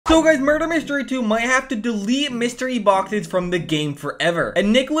So guys, Murder Mystery 2 might have to delete mystery boxes from the game forever,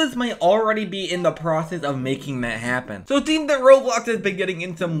 and Nicholas might already be in the process of making that happen. So it seems that Roblox has been getting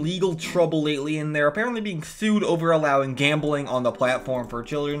in some legal trouble lately, and they're apparently being sued over allowing gambling on the platform for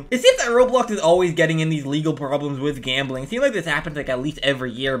children. It seems that Roblox is always getting in these legal problems with gambling. It seems like this happens like at least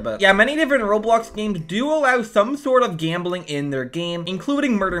every year, but yeah, many different Roblox games do allow some sort of gambling in their game,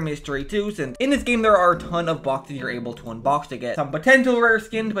 including Murder Mystery 2, since in this game there are a ton of boxes you're able to unbox to get some potential rare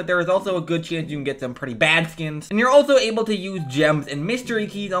skins, but there is also a good chance you can get some pretty bad skins. And you're also able to use gems and mystery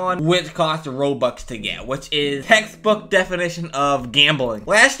keys on, which cost Robux to get, which is textbook definition of gambling.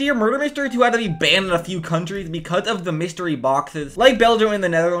 Last year, Murder Mystery 2 had to be banned in a few countries because of the mystery boxes. Like Belgium and the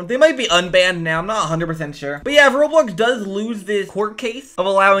Netherlands, they might be unbanned now, I'm not 100% sure. But yeah, if Roblox does lose this court case of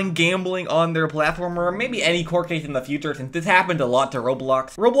allowing gambling on their platform, or maybe any court case in the future, since this happened a lot to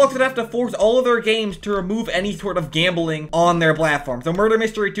Roblox would have to force all of their games to remove any sort of gambling on their platform. So Murder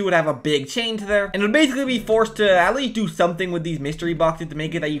Mystery 2 would have a big change there, and would basically be forced to at least do something with these mystery boxes to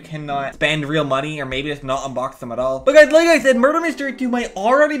make it that you cannot spend real money, or maybe just not unbox them at all. But guys, like I said, Murder Mystery 2 might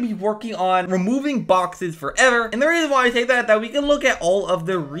already be working on removing boxes forever, and the reason why I say that we can look at all of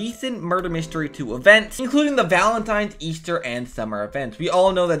the recent Murder Mystery 2 events, including the Valentine's, Easter, and summer events. We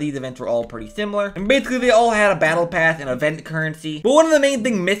all know that these events were all pretty similar, and basically they all had a battle pass and event currency. But one of the main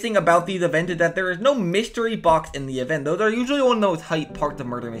things missing about these events is that there is no mystery box in the event. Those are usually one of those hype parts of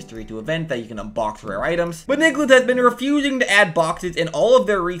Murder Mystery 2 event that you can unbox rare items. But Nicholas has been refusing to add boxes in all of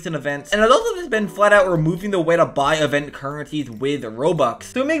their recent events, and has also just been flat out removing the way to buy event currencies with Robux.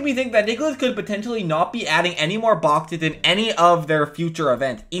 So it makes me think that Nicholas could potentially not be adding any more boxes in any of their future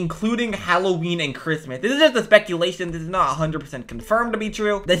events, including Halloween and Christmas. This is just a speculation, this is not 100% confirmed to be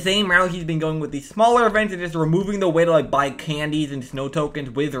true. The same route he's been going with these smaller events and just removing the way to like buy candies and snow tokens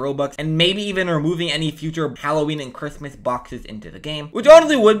with Robux, and maybe even removing any future Halloween and Christmas boxes into the game, which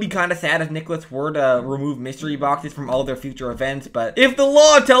honestly would be kind of sad if Nicholas were to remove mystery boxes from all their future events. But if the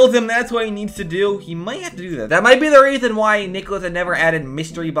law tells him that's what he needs to do, he might have to do that. That might be the reason why Nicholas had never added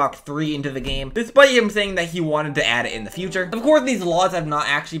Mystery Box 3 into the game, despite him saying that he wanted to add it in the future. Of course, these laws have not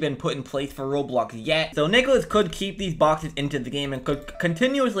actually been put in place for Roblox yet, so Nicholas could keep these boxes into the game and could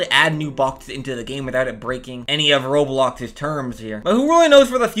continuously add new boxes into the game without it breaking any of Roblox's terms here. But who really knows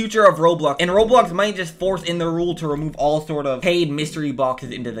for the future of Roblox, and Roblox might just force in the rule to remove all sort of paid mystery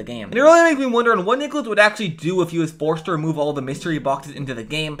boxes into the game. And it really makes me wonder on what Nicholas would actually do if he was forced to remove all the mystery boxes into the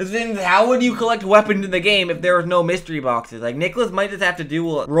game. Then how would you collect weapons in the game if there was no mystery boxes? Like, Nicholas might just have to do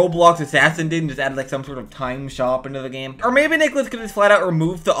what Roblox Assassin did and just add like some sort of time shop into the game. Or maybe Nicholas could just flat out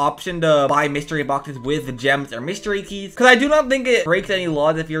remove the option to buy mystery boxes with gems or mystery keys, because I do not think it breaks any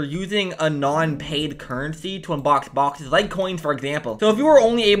laws if you're using a non-paid currency to unbox boxes, like coins for example. So if you were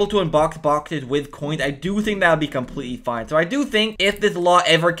only able to unbox boxes with coins, I do think that would be completely fine. So I do think if this law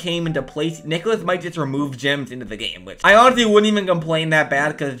ever came into place, Nicholas might just remove gems into the game, which I honestly wouldn't even complain that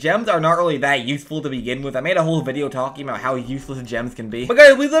bad, because gems are not really that useful to begin with. I made a whole video talking about how useless gems can be. But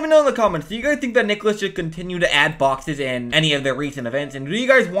guys, please let me know in the comments, do you guys think that Nicholas should continue to add boxes in any of their recent events? And do you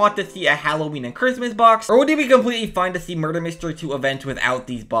guys want to see a Halloween and Christmas box? Or would you be completely fine to see Murder Mystery 2 events without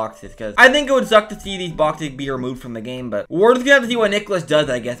these boxes? Because I think it would suck to see these boxes be removed from the game, but we're just gonna have to see what Nicholas does,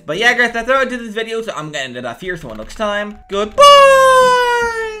 I guess. But yeah guys, that's how I did this video, so I'm gonna end it off here. So until next time, goodbye!